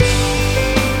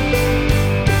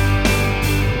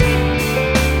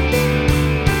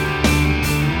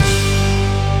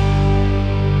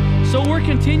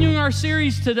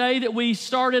series today that we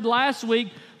started last week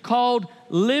called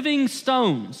Living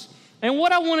Stones. And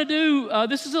what I want to do,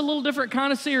 this is a little different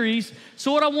kind of series,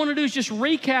 so what I want to do is just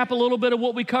recap a little bit of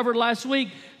what we covered last week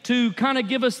to kind of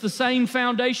give us the same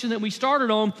foundation that we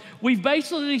started on. We've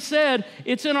basically said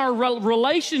it's in our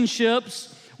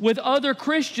relationships with other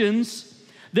Christians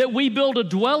that we build a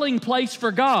dwelling place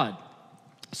for God.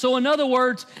 So in other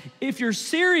words, if you're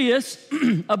serious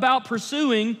about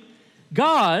pursuing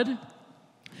God,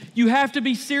 you have to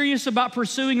be serious about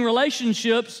pursuing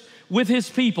relationships with His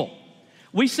people.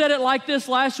 We said it like this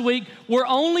last week: we're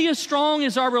only as strong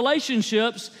as our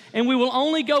relationships, and we will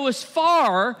only go as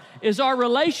far as our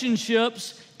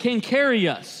relationships can carry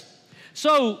us.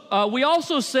 So we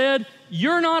also said,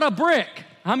 you're not a brick.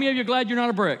 How many of you are glad you're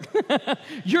not a brick?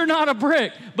 You're not a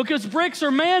brick, because bricks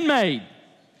are man-made,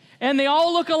 and they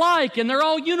all look alike, and they're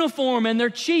all uniform, and they're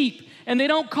cheap, and they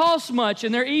don't cost much,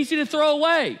 and they're easy to throw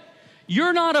away.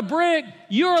 You're not a brick,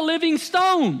 you're a living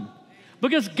stone.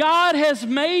 Because God has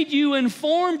made you and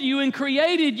formed you and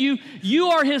created you. You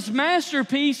are His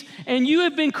masterpiece, and you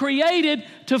have been created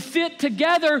to fit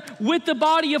together with the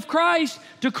body of Christ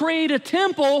to create a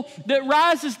temple that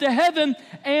rises to heaven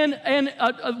and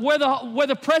where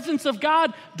the presence of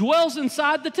God dwells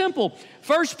inside the temple.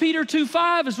 1 Peter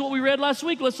 2:5 is what we read last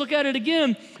week. Let's look at it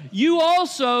again. You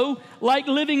also, like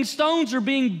living stones, are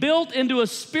being built into a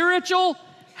spiritual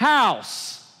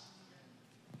house.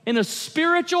 In a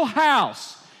spiritual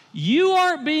house. You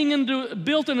aren't being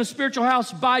built in a spiritual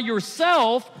house by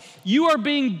yourself. You are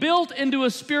being built into a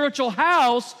spiritual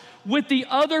house with the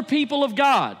other people of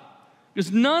God.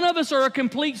 Because none of us are a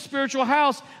complete spiritual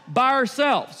house by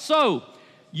ourselves. So,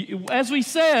 as we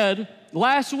said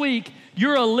last week,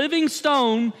 you're a living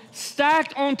stone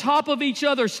stacked on top of each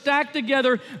other, stacked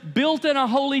together, built in a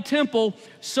holy temple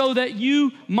so that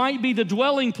you might be the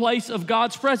dwelling place of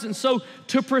God's presence. So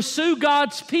to pursue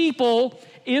God's people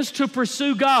is to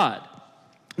pursue God.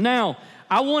 Now,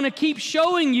 I want to keep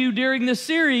showing you during this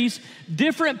series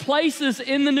different places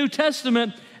in the New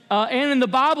Testament and in the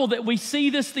Bible that we see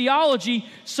this theology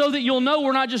so that you'll know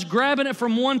we're not just grabbing it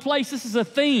from one place. This is a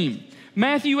theme.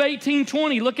 Matthew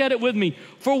 18:20, look at it with me.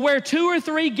 For where two or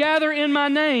three gather in my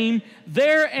name,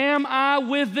 there am I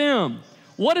with them.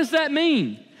 What does that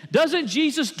mean? Doesn't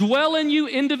Jesus dwell in you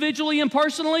individually and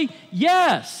personally?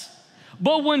 Yes.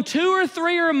 But when two or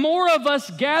three or more of us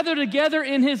gather together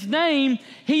in His name,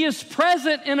 He is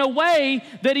present in a way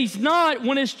that He's not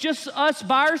when it's just us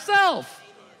by ourselves.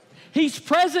 He's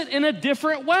present in a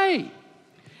different way.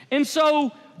 And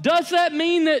so, does that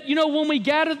mean that, when we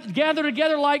gather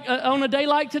together like on a day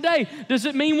like today, does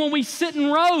it mean when we sit in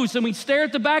rows and we stare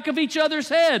at the back of each other's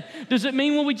head? Does it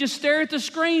mean when we just stare at the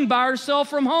screen by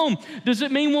ourselves from home? Does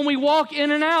it mean when we walk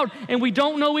in and out and we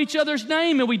don't know each other's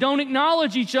name and we don't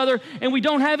acknowledge each other and we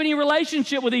don't have any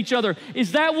relationship with each other?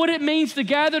 Is that what it means to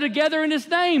gather together in His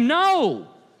name? No.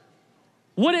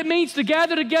 What it means to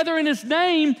gather together in His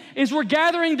name is we're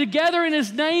gathering together in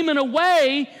His name in a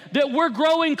way that we're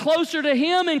growing closer to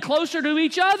Him and closer to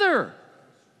each other.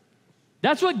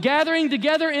 That's what gathering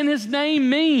together in His name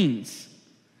means.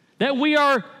 That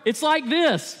it's like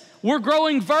this. We're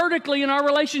growing vertically in our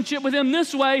relationship with Him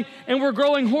this way, and we're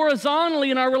growing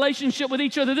horizontally in our relationship with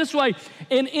each other this way.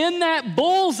 And in that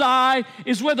bullseye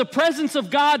is where the presence of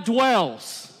God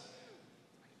dwells.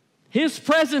 His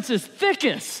presence is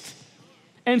thickest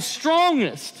and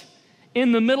strongest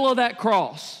in the middle of that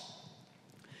cross.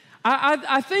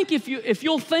 I think if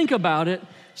you'll think about it,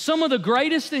 some of the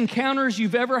greatest encounters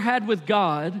you've ever had with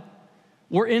God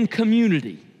were in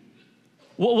community.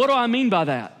 What do I mean by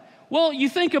that? Well, you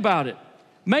think about it.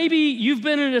 Maybe you've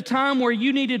been in a time where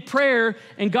you needed prayer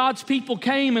and God's people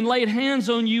came and laid hands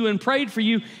on you and prayed for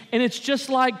you, and it's just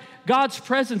like God's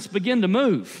presence began to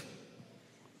move.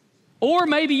 Or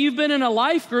maybe you've been in a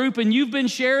life group and you've been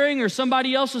sharing, or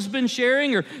somebody else has been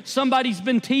sharing, or somebody's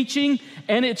been teaching,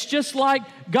 and it's just like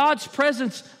God's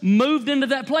presence moved into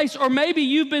that place. Or maybe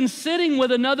you've been sitting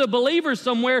with another believer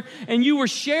somewhere and you were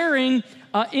sharing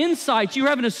insights. You were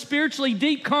having a spiritually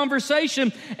deep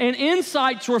conversation and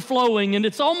insights were flowing, and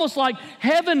it's almost like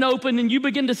heaven opened and you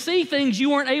begin to see things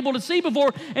you weren't able to see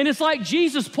before, and it's like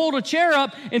Jesus pulled a chair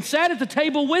up and sat at the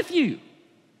table with you.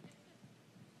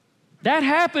 That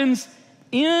happens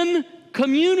in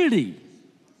community.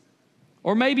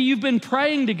 Or maybe you've been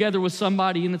praying together with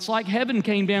somebody and it's like heaven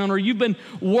came down, or you've been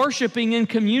worshiping in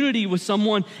community with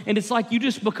someone and it's like you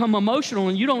just become emotional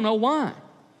and you don't know why.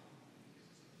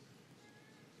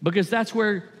 Because that's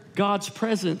where God's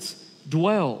presence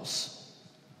dwells.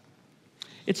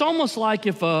 It's almost like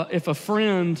if a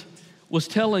friend was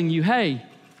telling you, hey,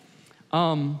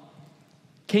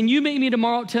 can you meet me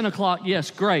tomorrow at 10 o'clock?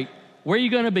 Yes, great. Where are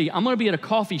you going to be? I'm going to be at a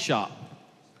coffee shop.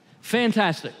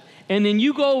 Fantastic. And then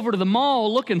you go over to the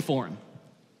mall looking for him.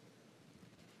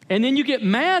 And then you get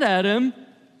mad at him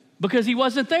because he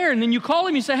wasn't there. And then you call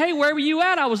him, you say, hey, where were you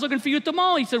at? I was looking for you at the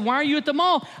mall. He said, why are you at the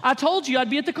mall? I told you I'd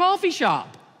be at the coffee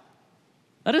shop.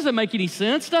 That doesn't make any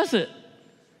sense, does it?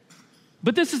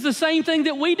 But this is the same thing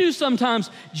that we do sometimes.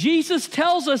 Jesus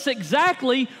tells us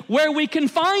exactly where we can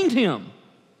find him.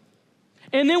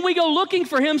 And then we go looking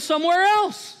for him somewhere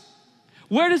else.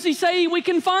 Where does he say we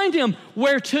can find him?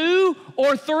 Where 2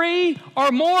 or 3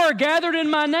 or more are gathered in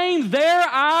my name, there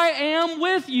I am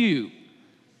with you.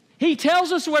 He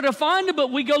tells us where to find him,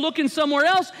 but we go looking somewhere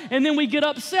else, and then we get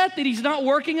upset that he's not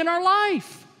working in our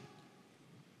life.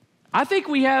 I think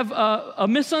we have a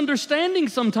misunderstanding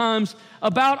sometimes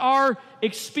about our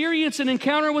experience and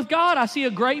encounter with God. I see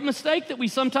a great mistake that we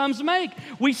sometimes make.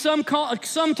 We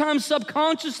sometimes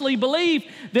subconsciously believe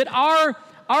that our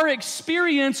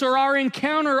experience or our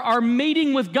encounter, our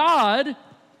meeting with God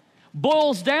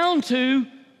boils down to,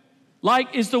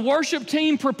 like, is the worship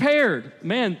team prepared?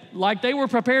 Man, like they were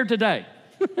prepared today.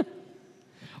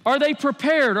 Are they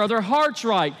prepared? Are their hearts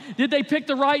right? Did they pick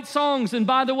the right songs? And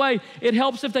by the way, it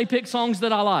helps if they pick songs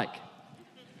that I like.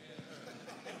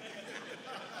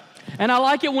 And I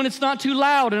like it when it's not too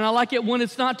loud, and I like it when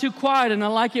it's not too quiet, and I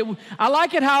like it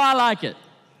how I like it.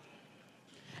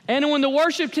 And when the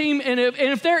worship team, and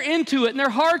if they're into it, and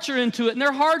their hearts are into it, and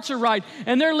their hearts are right,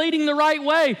 and they're leading the right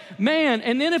way, man,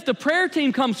 and then if the prayer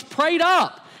team comes prayed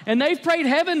up, and they've prayed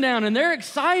heaven down, and they're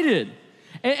excited,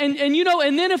 and you know,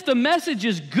 and then if the message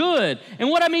is good, and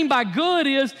what I mean by good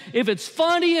is if it's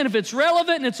funny and if it's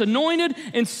relevant and it's anointed,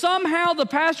 and somehow the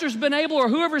pastor's been able, or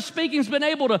whoever's speaking's been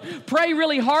able to pray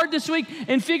really hard this week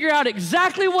and figure out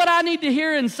exactly what I need to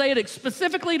hear and say it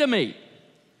specifically to me,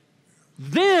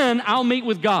 then I'll meet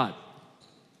with God.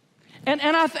 And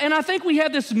I think we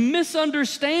have this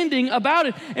misunderstanding about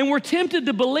it, and we're tempted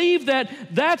to believe that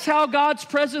that's how God's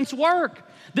presence works.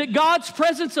 That God's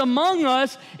presence among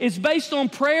us is based on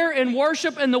prayer and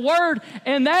worship and the Word,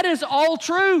 and that is all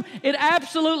true. It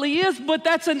absolutely is, but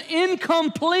that's an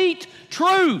incomplete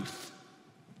truth.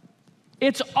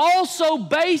 It's also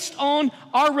based on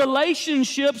our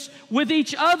relationships with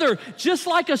each other. Just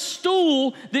like a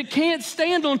stool that can't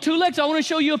stand on 2 legs. I want to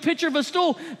show you a picture of a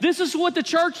stool. This is what the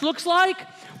church looks like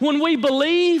when we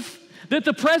believe that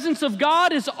the presence of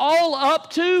God is all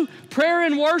up to prayer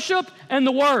and worship and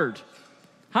the Word.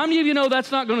 How many of you know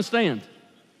that's not going to stand?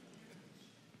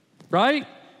 Right?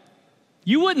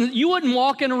 You wouldn't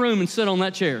walk in a room and sit on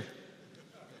that chair.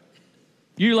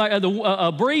 You're like,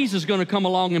 a breeze is going to come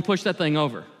along and push that thing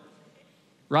over.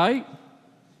 Right?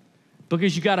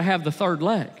 Because you got to have the third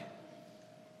leg.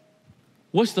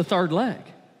 What's the third leg?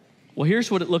 Well, here's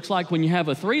what it looks like when you have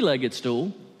a 3-legged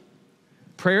stool.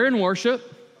 Prayer and worship,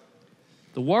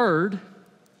 the Word,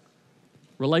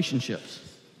 relationships.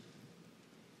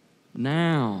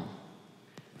 Now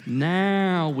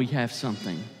we have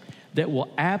something that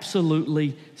will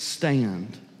absolutely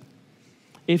stand.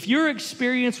 If your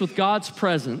experience with God's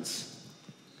presence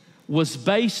was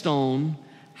based on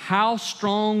how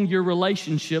strong your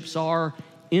relationships are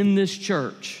in this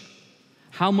church,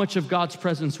 how much of God's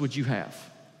presence would you have?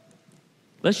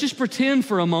 Let's just pretend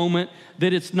for a moment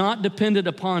that it's not dependent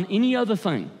upon any other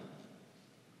thing.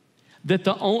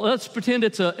 Let's pretend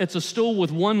it's a stool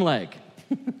with 1 leg.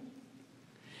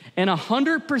 And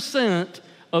 100%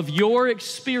 of your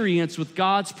experience with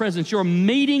God's presence, your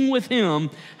meeting with Him,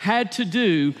 had to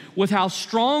do with how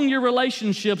strong your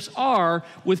relationships are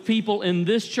with people in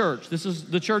this church. This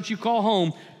is the church you call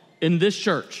home, in this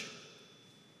church.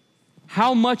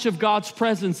 How much of God's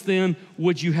presence then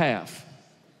would you have?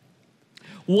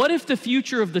 What if the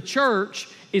future of the church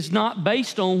is not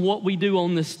based on what we do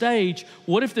on this stage?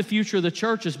 What if the future of the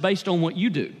church is based on what you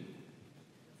do?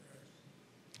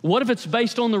 What if it's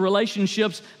based on the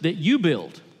relationships that you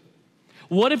build?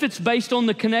 What if it's based on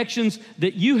the connections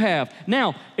that you have?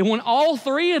 Now, and when all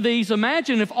 3 of these,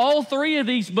 imagine if all 3 of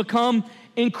these become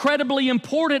incredibly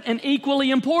important and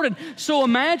equally important. So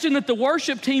imagine that the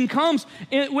worship team comes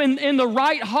in the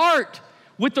right heart,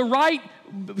 with the right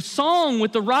song,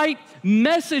 with the right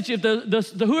message. If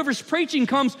the whoever's preaching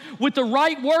comes with the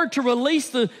right word to release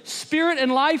the spirit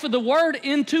and life of the word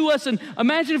into us. And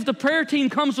imagine if the prayer team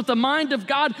comes with the mind of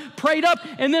God prayed up.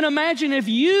 And then imagine if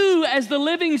you, as the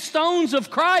living stones of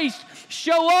Christ,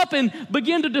 show up and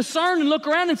begin to discern and look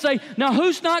around and say, now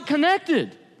who's not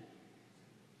connected?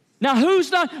 Now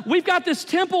who's not? We've got this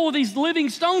temple with these living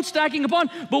stones stacking upon,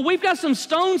 but we've got some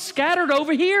stones scattered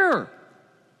over here.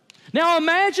 Now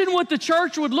imagine what the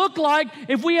church would look like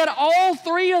if we had all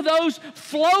 3 of those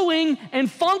flowing and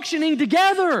functioning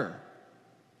together.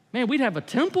 man, we'd have a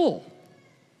temple.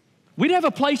 We'd have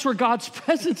a place where God's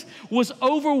presence was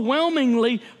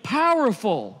overwhelmingly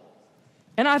powerful.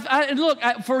 And look,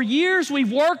 for years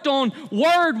we've worked on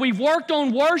word, we've worked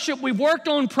on worship, we've worked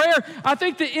on prayer. I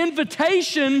think the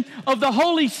invitation of the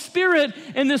Holy Spirit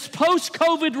in this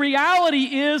post-COVID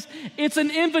reality is it's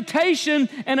an invitation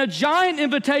and a giant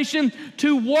invitation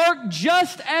to work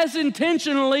just as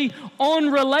intentionally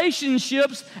on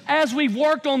relationships as we've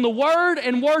worked on the word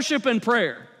and worship and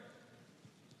prayer.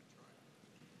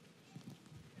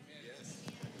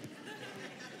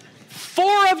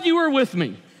 Four of you are with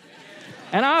me.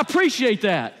 And I appreciate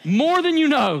that more than you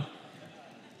know.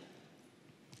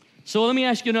 So let me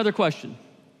ask you another question.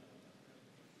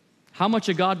 How much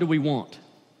of God do we want?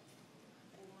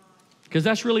 Because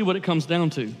that's really what it comes down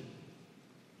to.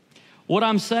 What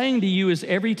I'm saying to you is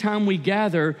every time we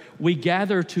gather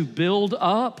to build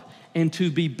up and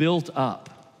to be built up.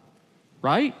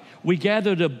 Right? We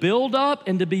gather to build up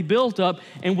and to be built up,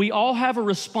 and we all have a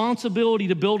responsibility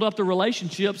to build up the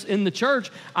relationships in the church.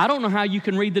 I don't know how you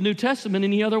can read the New Testament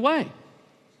any other way.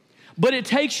 But it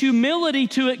takes humility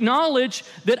to acknowledge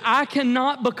that I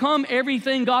cannot become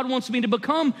everything God wants me to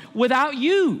become without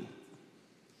you.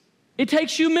 It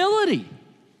takes humility.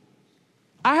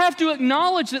 I have to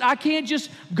acknowledge that I can't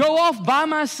just go off by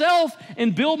myself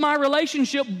and build my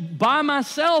relationship by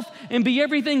myself and be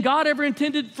everything God ever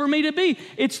intended for me to be.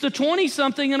 It's the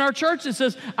 20-something in our church that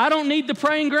says, I don't need the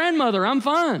praying grandmother, I'm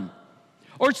fine.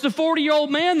 Or it's the 40-year-old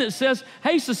man that says,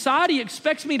 hey, society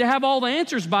expects me to have all the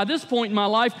answers by this point in my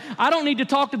life. I don't need to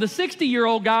talk to the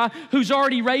 60-year-old guy who's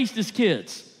already raised his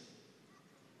kids.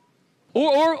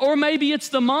 Or maybe it's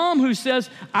the mom who says,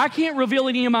 I can't reveal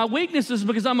any of my weaknesses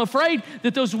because I'm afraid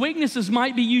that those weaknesses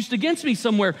might be used against me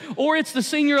somewhere. Or it's the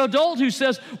senior adult who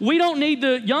says, we don't need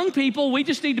the young people, we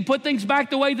just need to put things back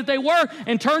the way that they were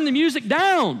and turn the music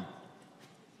down.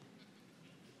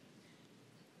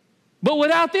 But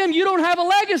without them, you don't have a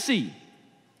legacy.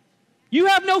 You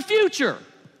have no future,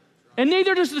 and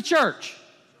neither does the church.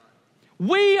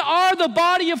 We are the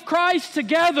body of Christ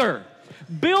together.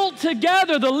 Built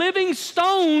together, the living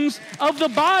stones of the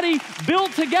body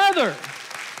built together.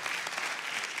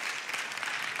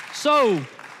 So,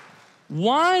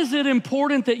 why is it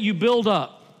important that you build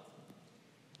up?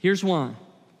 Here's why.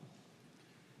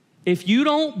 If you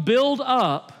don't build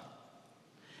up,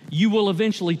 you will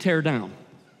eventually tear down.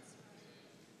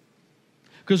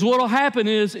 Because what will happen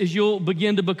is you'll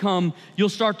begin to become, you'll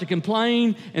start to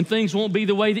complain and things won't be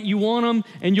the way that you want them,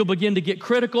 and you'll begin to get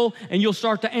critical and you'll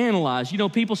start to analyze. You know,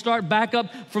 people start back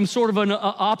up from sort of an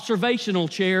observational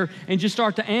chair and just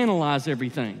start to analyze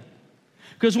everything.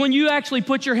 Because when you actually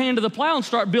put your hand to the plow and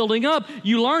start building up,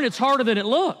 you learn it's harder than it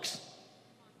looks.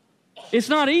 It's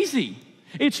not easy.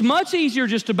 It's much easier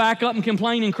just to back up and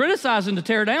complain and criticize than to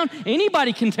tear down.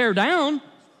 Anybody can tear down.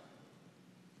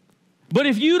 But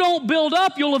if you don't build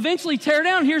up, you'll eventually tear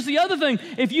down. Here's the other thing.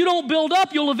 If you don't build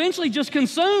up, you'll eventually just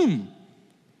consume.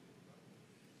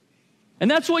 And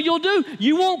that's what you'll do.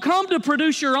 You won't come to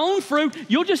produce your own fruit.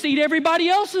 You'll just eat everybody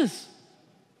else's.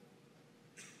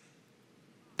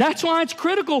 That's why it's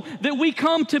critical that we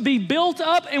come to be built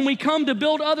up and we come to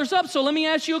build others up. So let me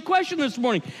ask you a question this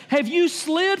morning. Have you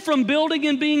slid from building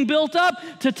and being built up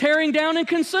to tearing down and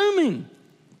consuming?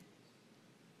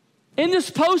 In this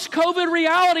post-COVID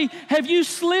reality, have you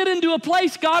slid into a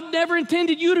place God never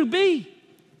intended you to be?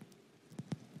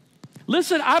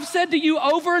 Listen, I've said to you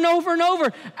over and over and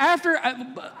over, after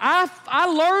I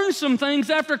learned some things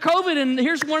after COVID, and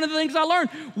here's one of the things I learned.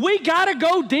 We got to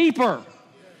go deeper.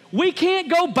 We can't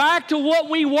go back to what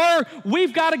we were.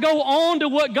 We've got to go on to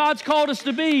what God's called us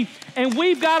to be, and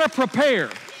we've got to prepare.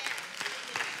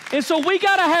 And so we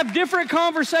got to have different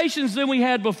conversations than we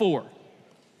had before.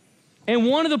 And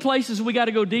one of the places we got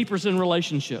to go deeper is in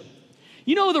relationship.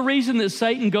 You know the reason that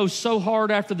Satan goes so hard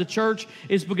after the church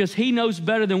is because he knows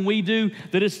better than we do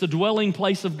that it's the dwelling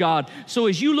place of God. So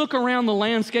as you look around the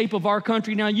landscape of our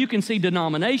country now, you can see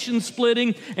denominations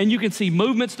splitting, and you can see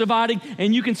movements dividing,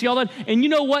 and you can see all that. And you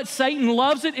know what? Satan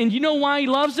loves it, and you know why he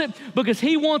loves it? Because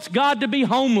he wants God to be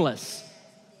homeless.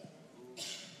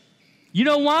 You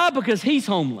know why? Because he's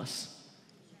homeless.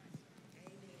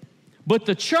 But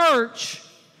the church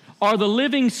are the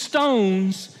living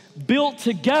stones built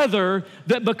together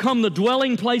that become the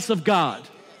dwelling place of God.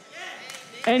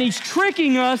 And he's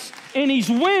tricking us and he's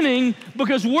winning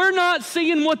because we're not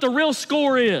seeing what the real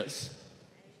score is.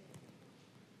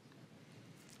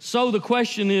 So the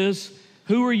question is,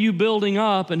 who are you building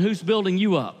up and who's building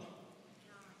you up?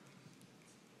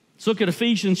 Let's look at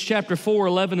Ephesians chapter 4,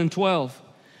 11 and 12.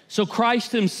 So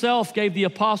Christ himself gave the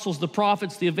apostles, the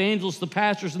prophets, the evangelists, the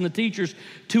pastors, and the teachers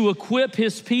to equip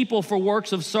his people for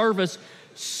works of service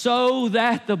so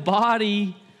that the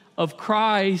body of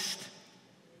Christ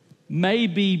may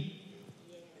be.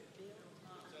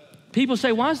 People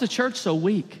say, why is the church so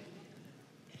weak?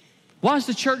 Why is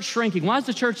the church shrinking? Why is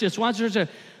the church this? Why is the church that?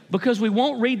 Because we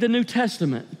won't read the New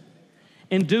Testament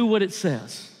and do what it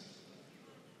says.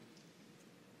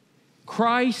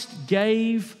 Christ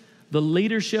gave the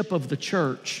leadership of the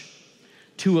church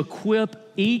to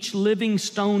equip each living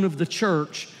stone of the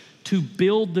church to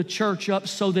build the church up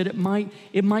so that it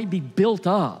might be built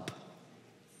up.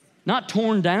 Not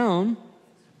torn down,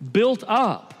 built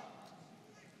up.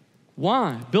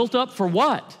 Why? Built up for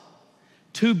what?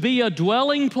 To be a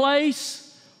dwelling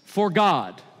place for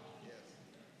God.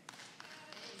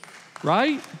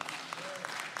 Right?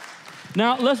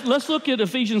 Now, let's look at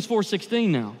Ephesians 4:16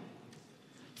 now.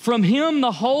 From him,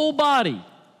 the whole body,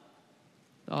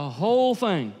 the whole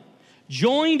thing,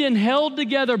 joined and held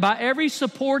together by every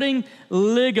supporting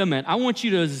ligament. I want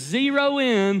you to zero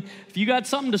in. If you got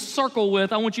something to circle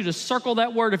with, I want you to circle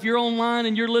that word. If you're online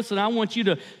and you're listening, I want you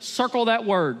to circle that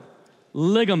word,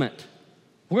 ligament.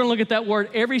 We're going to look at that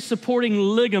word. Every supporting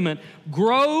ligament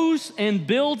grows and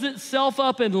builds itself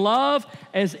up in love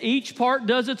as each part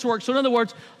does its work. So in other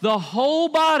words, the whole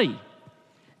body,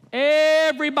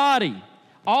 everybody,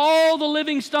 all the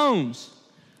living stones,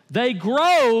 they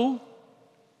grow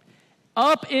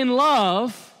up in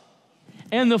love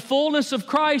and the fullness of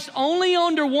Christ only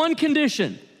under one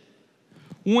condition: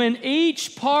 when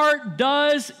each part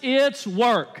does its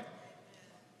work.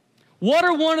 What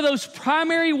are one of those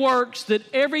primary works that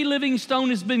every living stone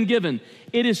has been given?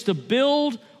 It is to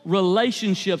build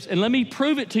relationships. And let me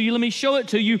prove it to you. Let me show it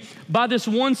to you by this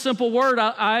one simple word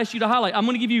I asked you to highlight. I'm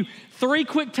going to give you 3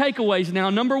 quick takeaways now.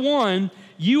 Number 1,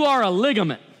 you are a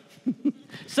ligament.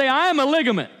 Say, I am a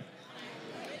ligament.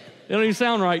 It don't even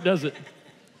sound right, does it?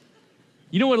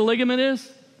 You know what a ligament is?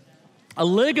 A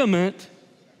ligament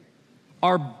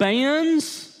are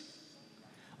bands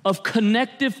of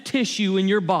connective tissue in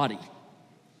your body.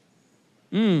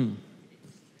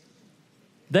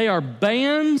 They are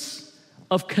bands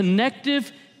of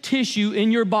connective tissue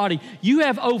in your body. You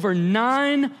have over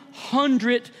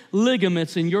 900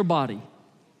 ligaments in your body.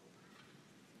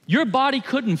 Your body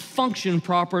couldn't function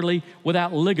properly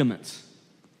without ligaments.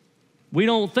 We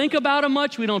don't think about them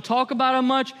much, we don't talk about them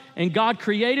much, and God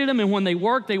created them, and when they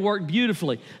work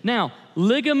beautifully. Now,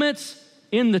 ligaments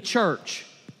in the church.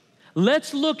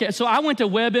 Let's look at, so I went to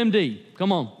WebMD.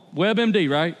 Come on, WebMD,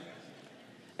 right?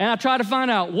 And I tried to find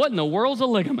out what in the world's a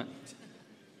ligament.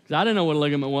 Because I didn't know what a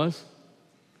ligament was.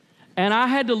 And I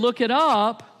had to look it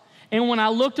up, and when I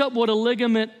looked up what a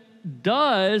ligament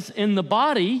does in the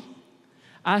body,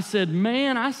 I said,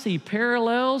 man, I see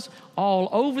parallels all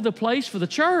over the place for the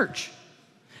church.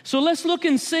 So let's look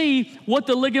and see what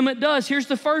the ligament does. Here's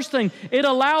the first thing. It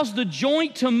allows the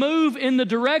joint to move in the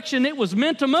direction it was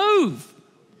meant to move.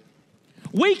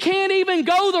 We can't even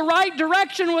go the right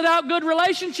direction without good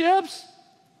relationships.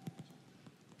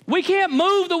 We can't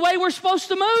move the way we're supposed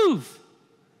to move.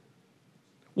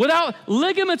 Without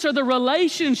ligaments are the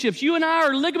relationships. You and I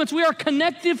are ligaments. We are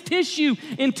connective tissue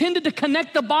intended to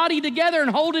connect the body together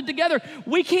and hold it together.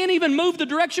 We can't even move the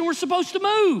direction we're supposed to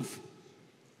move.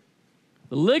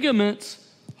 The ligaments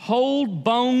hold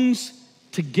bones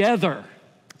together.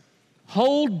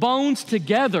 Hold bones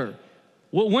together.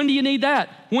 Well, when do you need that?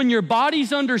 When your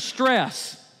body's under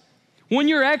stress. When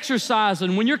you're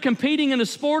exercising, when you're competing in a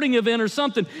sporting event or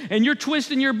something, and you're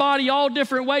twisting your body all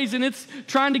different ways and it's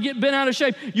trying to get bent out of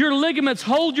shape, your ligaments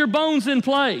hold your bones in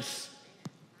place.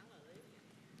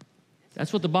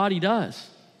 That's what the body does.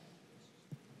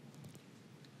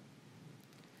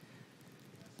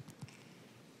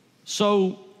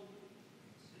 So,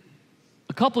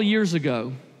 a couple of years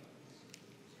ago,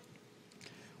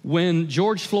 when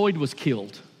George Floyd was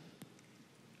killed,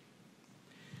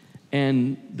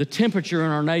 and the temperature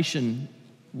in our nation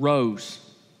rose,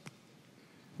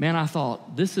 man, I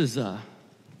thought, this is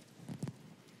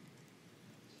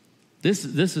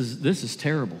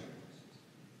terrible.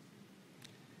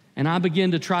 And I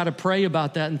began to try to pray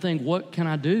about that and think, what can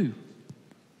I do?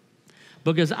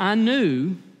 Because I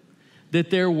knew that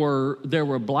there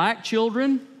were black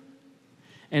children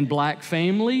and black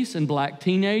families and black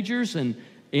teenagers and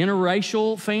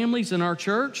interracial families in our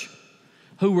church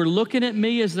who were looking at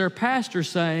me as their pastor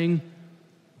saying,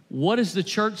 what does the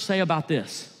church say about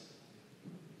this?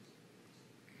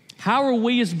 How are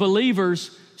we as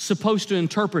believers supposed to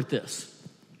interpret this?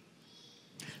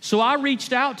 So I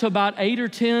reached out to about 8 or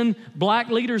 10 black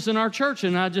leaders in our church,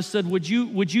 and I just said, would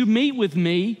you meet with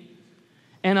me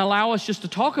and allow us just to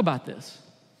talk about this.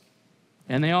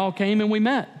 And they all came and we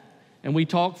met. And we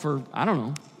talked for, I don't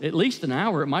know, at least an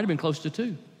hour. It might have been close to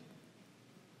 2.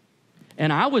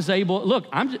 And I was able, look,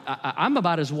 I'm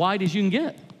about as white as you can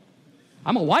get.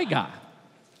 I'm a white guy.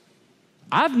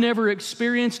 I've never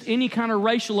experienced any kind of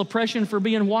racial oppression for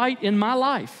being white in my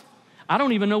life. I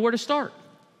don't even know where to start.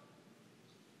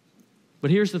 But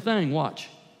here's the thing, watch.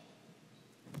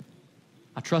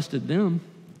 I trusted them.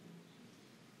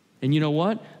 And you know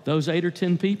what? Those 8 or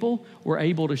 10 people were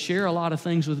able to share a lot of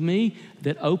things with me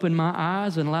that opened my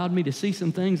eyes and allowed me to see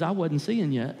some things I wasn't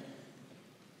seeing yet.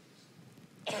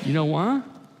 You know why?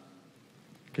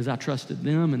 Because I trusted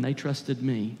them and they trusted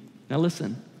me. Now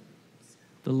listen,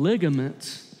 the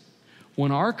ligaments,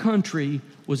 when our country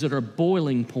was at a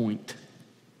boiling point,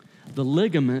 the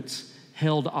ligaments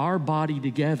held our body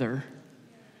together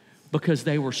because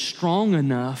they were strong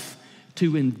enough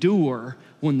to endure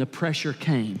when the pressure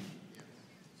came.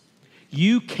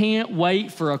 You can't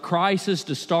wait for a crisis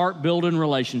to start building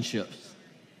relationships,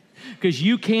 because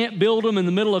you can't build them in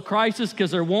the middle of crisis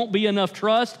because there won't be enough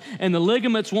trust and the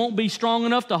ligaments won't be strong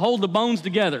enough to hold the bones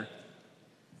together.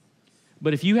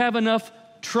 But if you have enough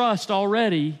trust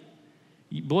already,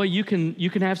 boy, you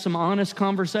can have some honest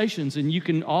conversations and you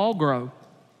can all grow.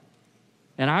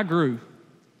 And I grew,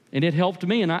 and it helped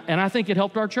me, and I think it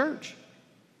helped our church.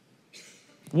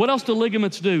 What else do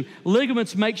ligaments do?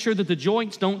 Ligaments make sure that the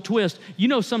joints don't twist. You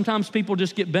know, sometimes people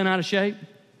just get bent out of shape.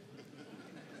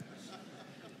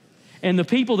 And the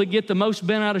people that get the most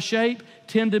bent out of shape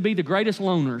tend to be the greatest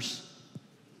loners.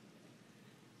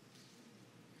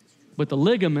 But the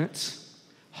ligaments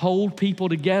hold people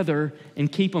together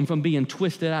and keep them from being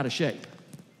twisted out of shape.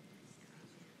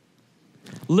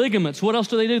 Ligaments, what else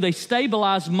do? They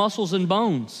stabilize muscles and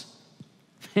bones.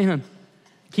 Man,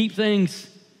 keep things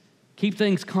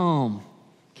calm,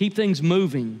 keep things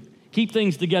moving, keep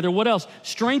things together. What else?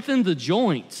 Strengthen the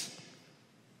joints.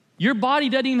 Your body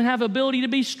doesn't even have ability to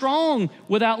be strong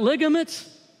without ligaments.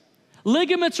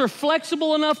 Ligaments are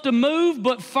flexible enough to move,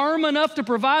 but firm enough to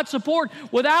provide support.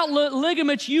 Without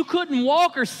ligaments, you couldn't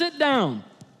walk or sit down.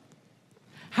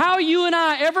 How are you and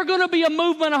I ever going to be a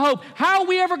movement of hope? How are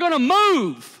we ever going to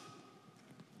move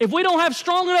if we don't have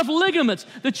strong enough ligaments?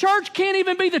 The church can't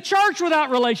even be the church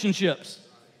without relationships.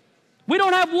 We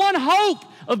don't have one hope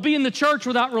of being the church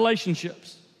without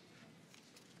relationships.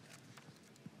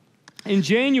 In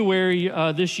January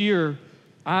this year,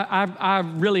 I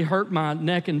really hurt my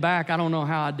neck and back. I don't know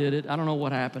how I did it. I don't know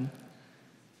what happened.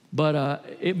 But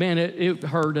it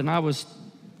hurt, and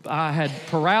I had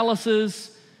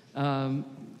paralysis.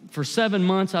 For 7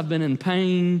 months, I've been in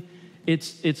pain.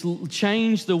 It's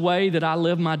changed the way that I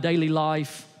live my daily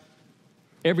life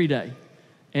every day.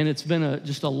 And it's been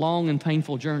just a long and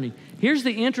painful journey. Here's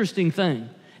the interesting thing.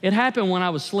 It happened when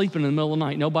I was sleeping in the middle of the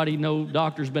night. No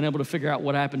doctor's been able to figure out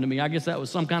what happened to me. I guess that was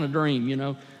some kind of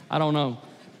dream, I don't know,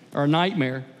 or a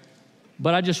nightmare.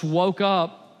 But I just woke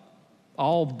up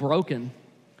all broken.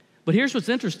 But here's what's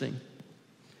interesting.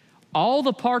 All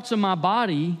the parts of my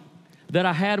body that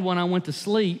I had when I went to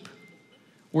sleep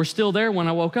were still there when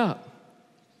I woke up.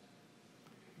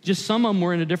 Just some of them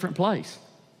were in a different place.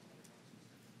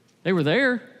 They were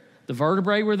there. The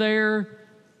vertebrae were there.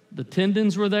 The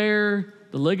tendons were there.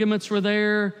 The ligaments were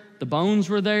there. The bones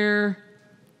were there.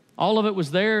 All of it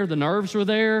was there. The nerves were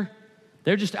there.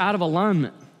 They're just out of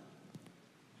alignment.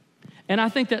 And I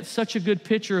think that's such a good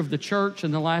picture of the church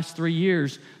in the last 3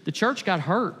 years. The church got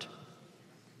hurt.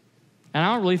 And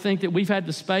I don't really think that we've had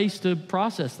the space to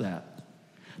process that.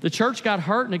 The church got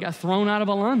hurt and it got thrown out of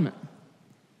alignment.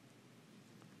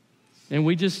 And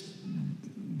we just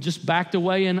backed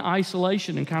away in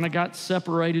isolation and kind of got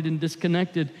separated and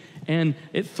disconnected, and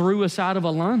it threw us out of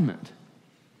alignment.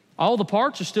 All the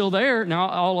parts are still there. Now,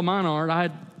 all of mine aren't. I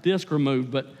had disc removed,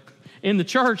 but in the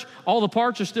church, all the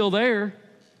parts are still there.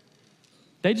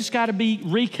 They just got to be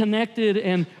reconnected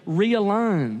and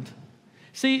realigned.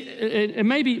 See, and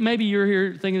maybe you're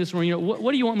here thinking this morning,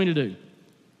 what do you want me to do?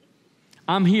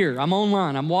 I'm here. I'm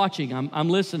online. I'm watching. I'm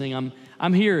listening.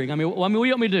 I'm hearing. What do you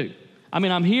want me to do?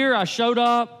 I'm here. I showed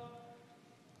up.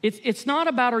 It's not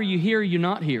about are you here, are you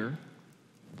not here.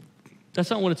 That's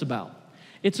not what it's about.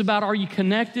 It's about are you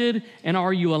connected and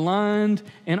are you aligned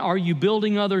and are you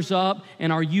building others up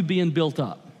and are you being built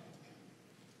up?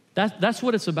 That's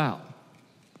what it's about.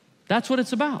 That's what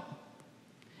it's about.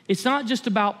 It's not just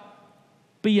about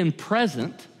being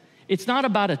present. It's not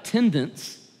about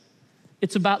attendance.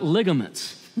 It's about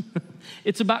ligaments.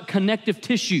 It's about connective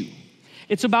tissue.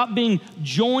 It's about being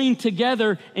joined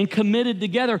together and committed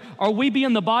together. Are we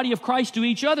being the body of Christ to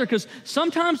each other? Because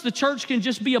sometimes the church can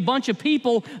just be a bunch of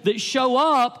people that show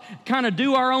up, kind of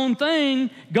do our own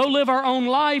thing, go live our own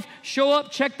life, show up,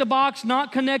 check the box,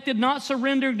 not connected, not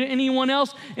surrendered to anyone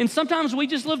else. And sometimes we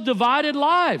just live divided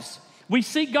lives. We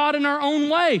seek God in our own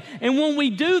way. And when we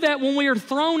do that, when we are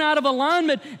thrown out of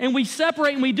alignment and we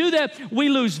separate and we do that, we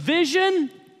lose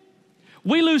vision,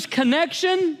 we lose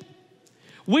connection,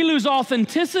 we lose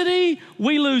authenticity,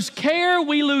 we lose care,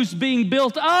 we lose being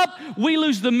built up, we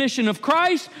lose the mission of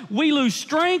Christ, we lose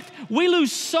strength, we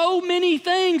lose so many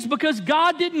things because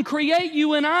God didn't create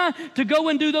you and I to go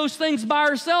and do those things by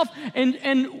ourselves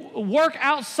and work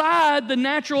outside the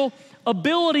natural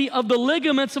ability of the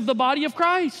ligaments of the body of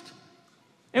Christ.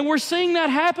 And we're seeing that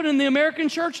happen in the American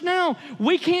church now.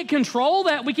 We can't control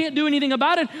that. We can't do anything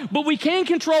about it, but we can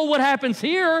control what happens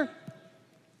here.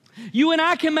 You and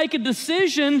I can make a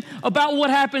decision about what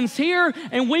happens here,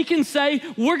 and we can say,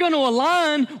 we're going to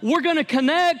align, we're going to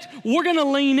connect, we're going to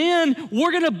lean in,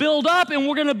 we're going to build up, and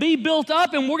we're going to be built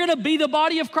up, and we're going to be the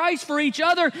body of Christ for each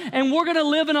other, and we're going to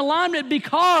live in alignment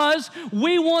because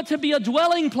we want to be a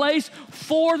dwelling place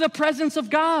for the presence of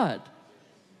God.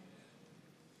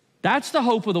 That's the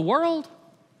hope of the world.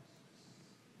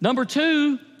 Number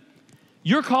two,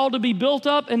 you're called to be built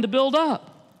up and to build up.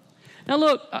 Now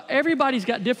look, everybody's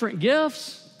got different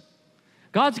gifts.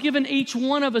 God's given each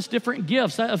one of us different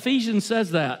gifts. Ephesians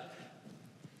says that.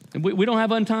 And we don't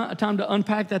have time to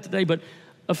unpack that today, but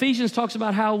Ephesians talks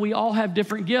about how we all have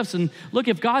different gifts. And look,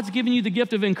 if God's given you the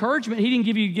gift of encouragement, He didn't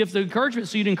give you the gift of encouragement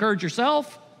so you'd encourage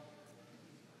yourself.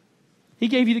 He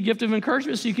gave you the gift of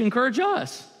encouragement so you can encourage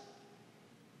us.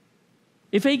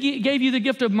 If He gave you the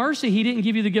gift of mercy, He didn't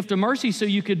give you the gift of mercy so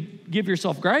you could give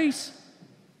yourself grace.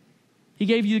 He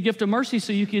gave you the gift of mercy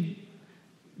so you could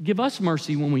give us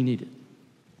mercy when we need it.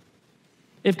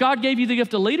 If God gave you the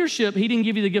gift of leadership, He didn't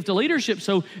give you the gift of leadership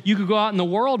so you could go out in the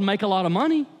world and make a lot of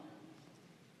money.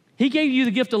 He gave you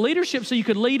the gift of leadership so you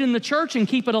could lead in the church and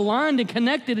keep it aligned and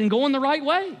connected and going the right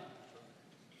way.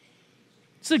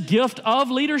 It's a gift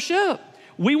of leadership.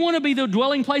 We want to be the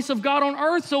dwelling place of God on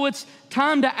earth, so it's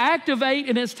time to activate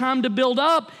and it's time to build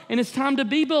up and it's time to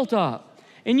be built up.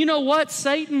 And you know what?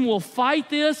 Satan will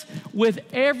fight this with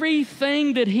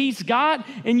everything that he's got.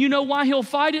 And you know why he'll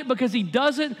fight it? Because he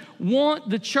doesn't want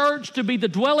the church to be the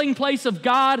dwelling place of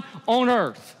God on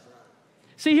earth.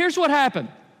 See, here's what happened.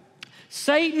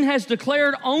 Satan has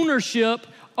declared ownership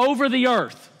over the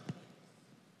earth.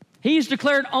 He's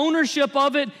declared ownership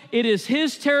of it. It is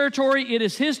his territory. It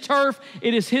is his turf.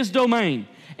 It is his domain.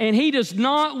 And he does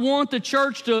not want the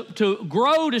church to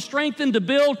grow, to strengthen, to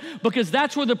build, because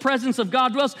that's where the presence of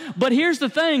God dwells. But here's the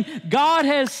thing. God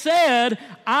has said,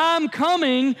 I'm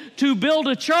coming to build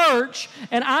a church,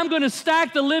 and I'm going to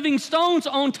stack the living stones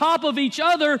on top of each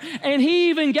other. And he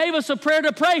even gave us a prayer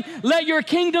to pray, let your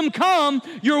kingdom come,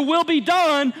 your will be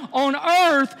done on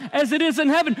earth as it is in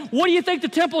heaven. What do you think the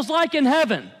temple's like in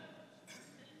heaven?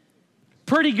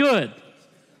 Pretty good.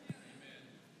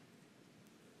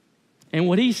 And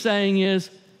what he's saying is,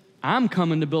 I'm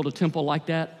coming to build a temple like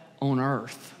that on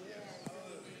earth.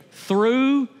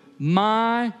 Through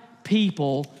my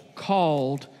people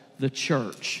called the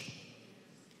church.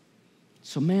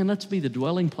 So man, let's be the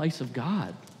dwelling place of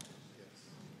God.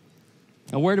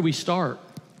 Now where do we start?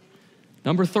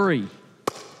 Number 3.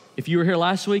 If you were here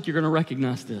last week, you're going to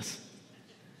recognize this.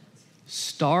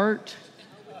 Start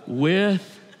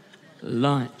with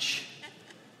lunch.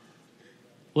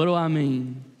 What do I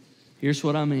mean? Here's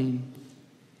what I mean.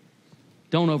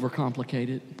 Don't overcomplicate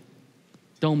it.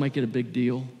 Don't make it a big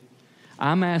deal.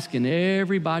 I'm asking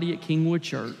everybody at Kingwood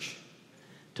Church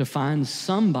to find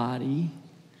somebody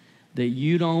that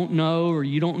you don't know or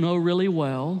you don't know really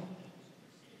well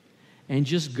and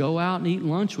just go out and eat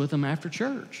lunch with them after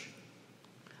church.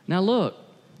 Now look,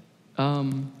 I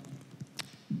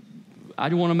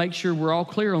want to make sure we're all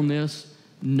clear on this.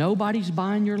 Nobody's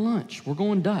buying your lunch. We're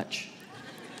going Dutch,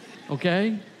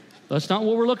 okay? That's not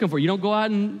what we're looking for. You don't go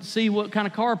out and see what kind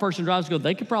of car a person drives and go,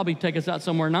 they could probably take us out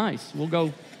somewhere nice. We'll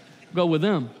go with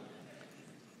them.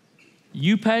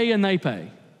 You pay and they pay.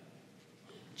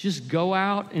 Just go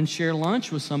out and share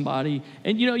lunch with somebody.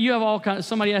 And you know, you have all kinds.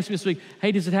 Somebody asked me this week,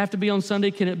 hey, does it have to be on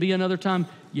Sunday? Can it be another time?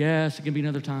 Yes, it can be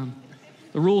another time.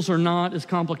 The rules are not as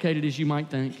complicated as you might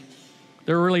think.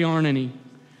 There really aren't any.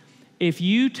 If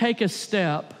you take a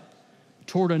step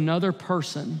toward another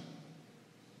person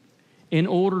in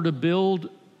order to build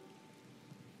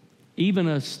even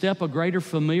a step of greater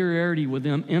familiarity with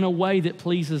them in a way that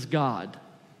pleases God,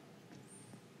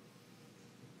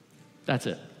 that's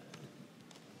it.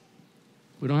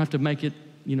 We don't have to make it,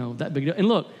 that big deal. And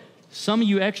look, Some of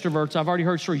you extroverts, I've already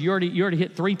heard stories. You already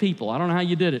hit 3 people. I don't know how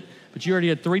you did it, but you already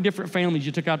had 3 different families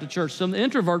you took out to church. Some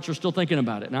introverts are still thinking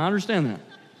about it. Now, I understand that.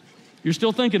 You're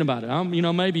still thinking about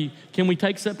it. Maybe, can we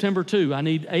take September 2? I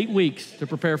need 8 weeks to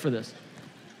prepare for this.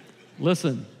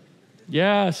 Listen,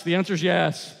 yes, the answer is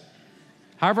yes.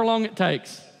 However long it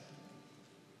takes.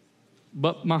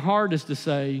 But my heart is to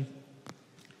say,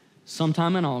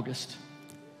 sometime in August,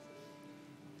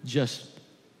 just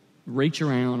reach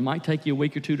around. It might take you a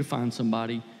week or 2 to find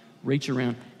somebody. Reach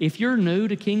around. If you're new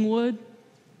to Kingwood,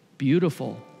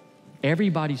 beautiful.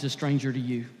 Everybody's a stranger to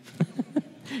you.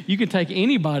 You can take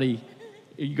anybody,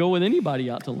 you go with anybody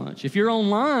out to lunch. If you're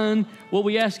online, what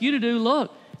we ask you to do,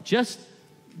 look, just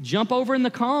jump over in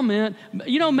the comment.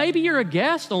 Maybe you're a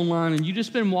guest online and you've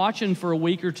just been watching for a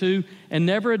week or 2 and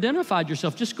never identified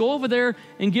yourself. Just go over there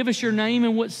and give us your name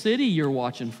and what city you're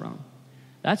watching from.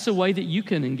 That's a way that you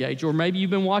can engage. Or maybe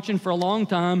you've been watching for a long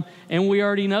time and we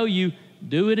already know you.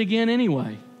 Do it again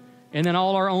anyway. And then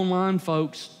all our online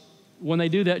folks, when they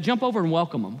do that, jump over and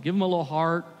welcome them. Give them a little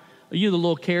heart, the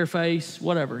little care face,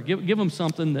 whatever. Give them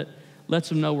something that lets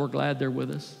them know we're glad they're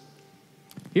with us.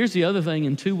 Here's the other thing.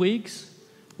 In 2 weeks,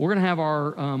 we're going to have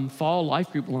our fall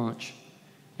life group launch.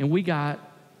 And I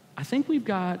think we've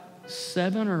got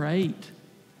 7 or 8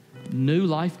 new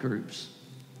life groups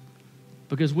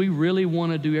because we really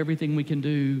want to do everything we can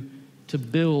do to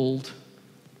build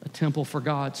a temple for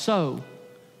God. So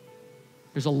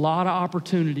there's a lot of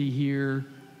opportunity here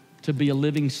to be a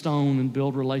living stone and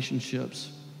build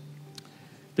relationships.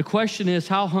 The question is,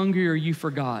 how hungry are you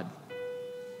for God?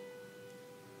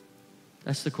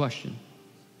 That's the question.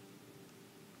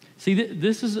 See,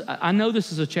 I know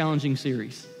this is a challenging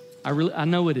series. I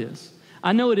know it is.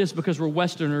 I know it is because we're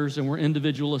Westerners and we're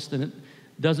individualists and it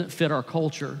doesn't fit our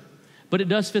culture. But it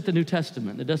does fit the New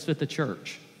Testament. It does fit the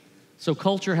church. So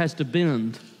culture has to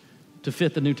bend to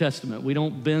fit the New Testament. We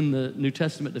don't bend the New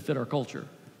Testament to fit our culture.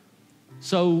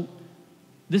 So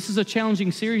this is a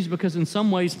challenging series because in some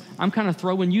ways, I'm kind of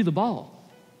throwing you the ball.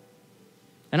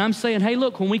 And I'm saying, hey,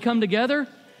 look, when we come together,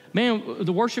 man,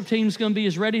 the worship team's going to be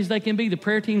as ready as they can be. The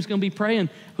prayer team's going to be praying.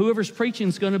 Whoever's preaching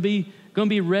is going to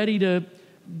be ready to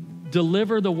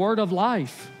deliver the word of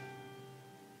life.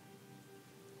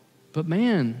 But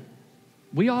man,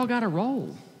 we all got a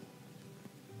role.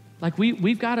 Like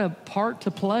we've got a part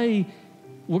to play.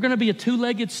 We're going to be a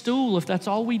 2-legged stool if that's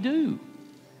all we do.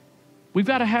 We've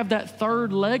got to have that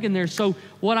third leg in there. So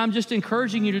what I'm just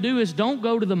encouraging you to do is don't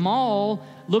go to the mall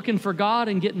looking for God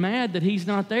and get mad that he's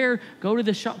not there. Go to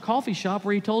the coffee shop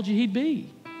where he told you he'd be.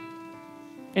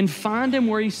 And find him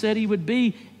where he said he would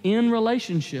be in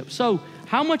relationship. So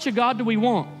how much of God do we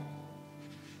want?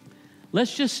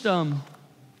 Let's just,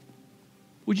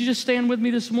 would you just stand with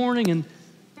me this morning? And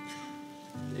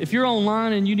if you're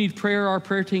online and you need prayer, our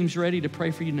prayer team's ready to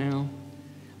pray for you now.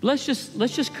 Let's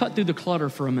just cut through the clutter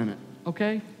for a minute,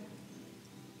 okay?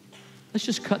 Let's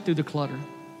just cut through the clutter.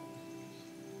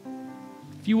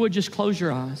 If you would, just close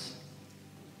your eyes.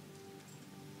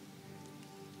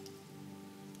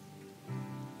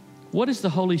 What is the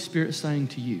Holy Spirit saying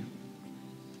to you?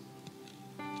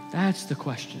 That's the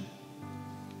question.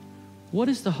 What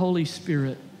is the Holy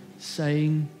Spirit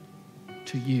saying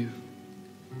to you?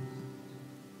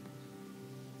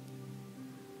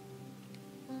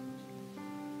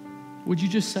 Would you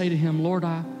just say to him, Lord,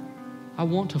 I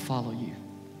want to follow you.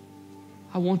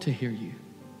 I want to hear you.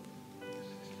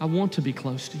 I want to be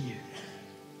close to you.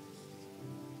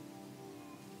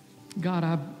 God,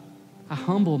 I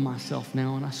humble myself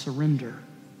now and I surrender.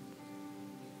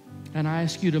 And I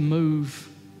ask you to move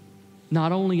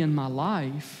not only in my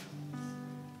life,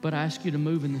 but I ask you to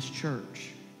move in this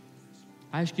church.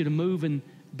 I ask you to move and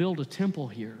build a temple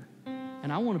here.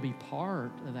 And I want to be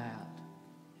part of that.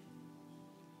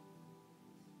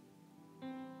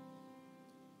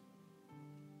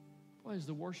 Boy, as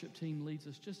the worship team leads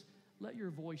us, just let your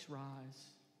voice rise.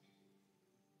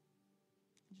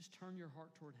 Just turn your heart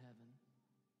toward heaven.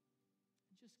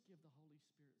 Just give the Holy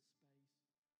Spirit space.